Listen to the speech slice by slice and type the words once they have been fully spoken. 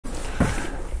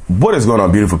What is going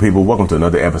on, beautiful people? Welcome to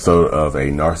another episode of A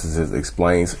Narcissist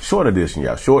Explains. Short edition,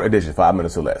 y'all. Short edition, 5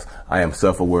 minutes or less. I am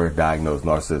self-aware, diagnosed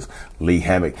narcissist Lee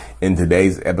Hammock. In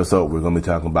today's episode, we're going to be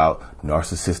talking about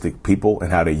narcissistic people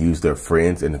and how they use their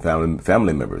friends and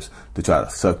family members to try to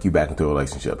suck you back into a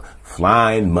relationship.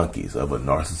 Flying monkeys of a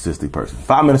narcissistic person.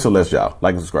 5 minutes or less, y'all.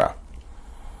 Like and subscribe.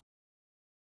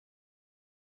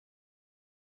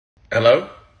 Hello?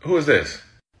 Who is this?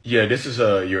 Yeah, this is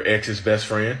your ex's best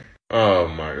friend. Oh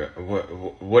my God.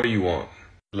 What do you want?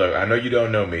 Look, I know you don't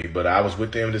know me, but I was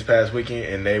with them this past weekend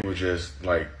and they were just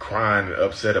like crying and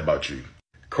upset about you.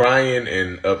 Crying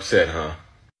and upset, huh?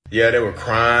 Yeah, they were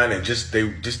crying and they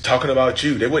just talking about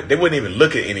you. They wouldn't even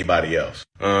look at anybody else.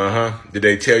 Uh-huh. Did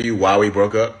they tell you why we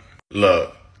broke up?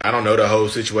 Look, I don't know the whole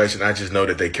situation. I just know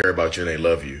that they care about you and they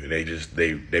love you and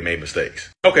they made mistakes.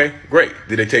 Okay, great.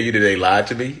 Did they tell you that they lied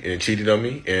to me and cheated on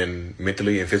me and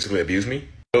mentally and physically abused me?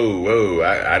 Whoa,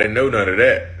 I didn't know none of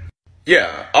that.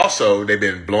 Yeah, also, they've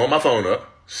been blowing my phone up,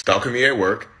 stalking me at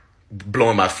work,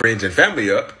 blowing my friends and family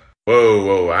up.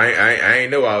 Whoa, I ain't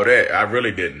know all that. I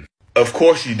really didn't. Of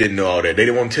course you didn't know all that. They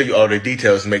didn't want to tell you all the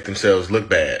details to make themselves look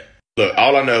bad. Look,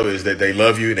 all I know is that they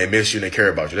love you and they miss you and they care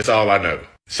about you. That's all I know.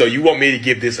 So you want me to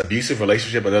give this abusive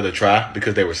relationship another try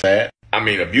because they were sad? I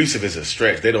mean, abusive is a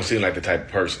stretch. They don't seem like the type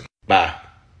of person. Bye.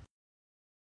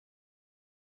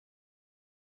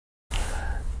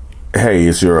 Hey,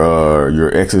 it's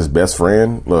your ex's best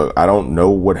friend. Look, I don't know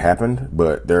what happened,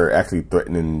 but they're actually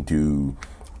threatening to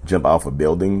jump off a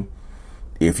building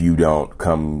if you don't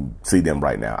come see them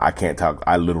right now. I can't talk.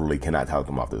 I literally cannot talk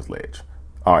them off this ledge.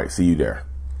 All right, see you there.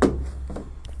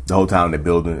 The whole time the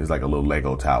building is like a little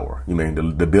Lego tower. You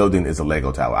mean the building is a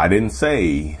Lego tower? I didn't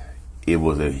say it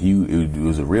was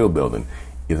a real building.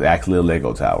 It's actually a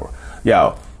Lego tower.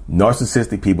 Y'all,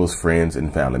 narcissistic people's friends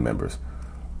and family members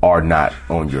are not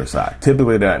on your side.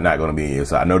 Typically, they're not going to be on your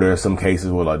side. I know there are some cases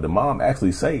where like the mom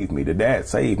actually saved me, the dad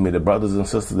saved me, the brothers and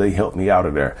sisters, they helped me out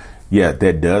of there. Yeah,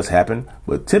 that does happen,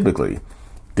 but typically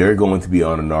they're going to be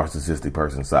on a narcissistic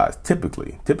person's side.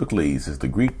 Typically is the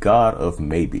Greek god of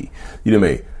maybe. You know what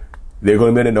I mean? They're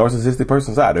going to be on the narcissistic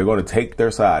person's side. They're going to take their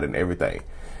side and everything.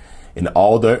 In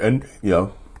all their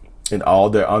endeavors,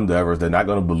 they're not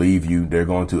going to believe you. They're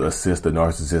going to assist the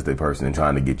narcissistic person in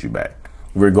trying to get you back.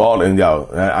 Regardless, and y'all,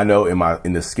 I know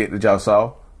in the skit that y'all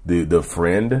saw, the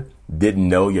friend didn't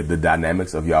know the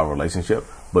dynamics of y'all relationship,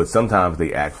 but sometimes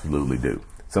they absolutely do.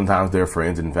 Sometimes their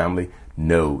friends and family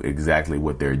know exactly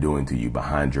what they're doing to you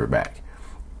behind your back,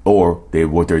 or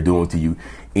what they're doing to you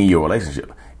in your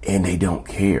relationship, and they don't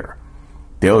care.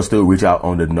 They'll still reach out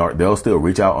on the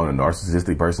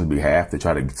narcissistic person's behalf to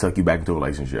try to suck you back into a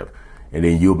relationship. And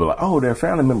then you'll be like, oh, their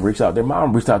family member reached out. Their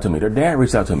mom reached out to me. Their dad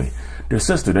reached out to me. Their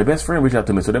sister, their best friend reached out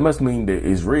to me. So that must mean that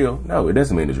it's real. No, it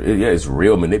doesn't mean it's real. Yeah, it's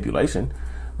real manipulation,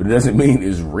 but it doesn't mean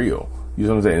it's real. You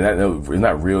know what I'm saying? It's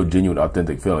not real, genuine,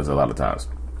 authentic feelings a lot of times.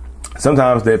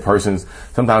 Sometimes that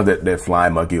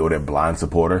flying monkey or that blind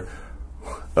supporter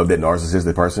of that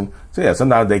narcissistic person. So yeah,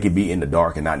 sometimes they could be in the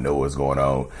dark and not know what's going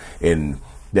on. And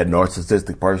that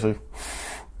narcissistic person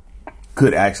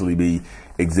could actually be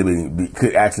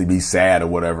sad or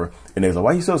whatever. And they're like,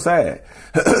 why are you so sad?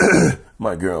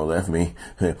 My girl left me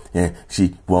and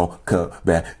she won't come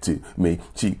back to me.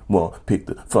 She won't pick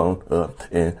the phone up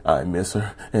and I miss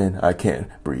her and I can't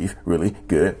breathe really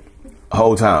good. The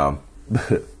whole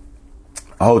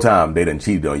time they done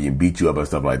cheated on you and beat you up and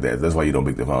stuff like that. That's why you don't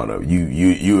pick the phone up.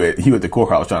 You at the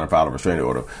courthouse trying to file a restraining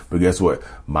order. But guess what?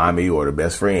 Mommy or the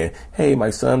best friend, hey, my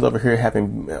son's over here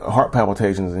having heart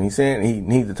palpitations and he's saying he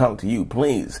needs to talk to you.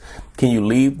 Please, can you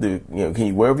leave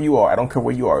wherever you are? I don't care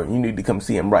where you are. You need to come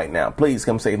see him right now. Please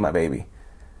come save my baby.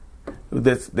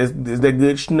 Is that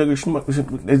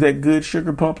good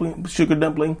sugar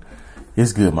dumpling?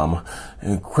 It's good, mama.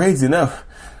 And crazy enough,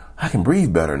 I can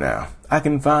breathe better now. I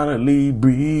can finally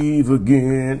breathe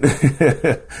again.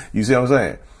 You see what I'm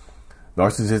saying?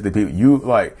 Narcissistic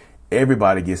people,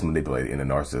 everybody gets manipulated in a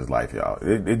narcissist's life, y'all.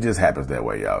 It just happens that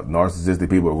way, y'all. Narcissistic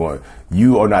people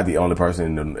you are not the only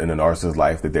person in a narcissist's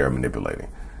life that they're manipulating.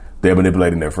 They're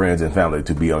manipulating their friends and family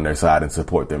to be on their side and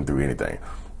support them through anything.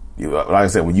 Like I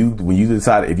said, if you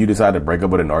decide to break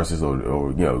up with a narcissist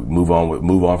or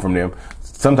move on from them,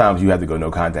 sometimes you have to go no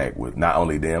contact with not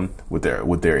only them, with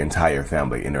their entire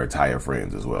family and their entire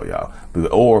friends as well, y'all.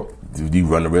 Or you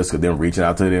run the risk of them reaching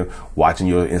out to them, watching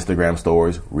your Instagram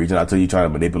stories, reaching out to you, trying to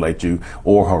manipulate you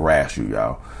or harass you,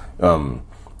 y'all.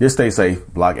 Just stay safe,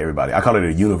 block everybody. I call it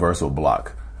a universal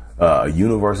block.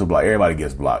 Everybody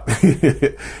gets blocked.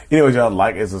 Anyways, y'all,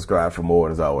 like and subscribe for more.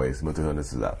 And as always, mental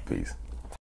illness is out. Peace.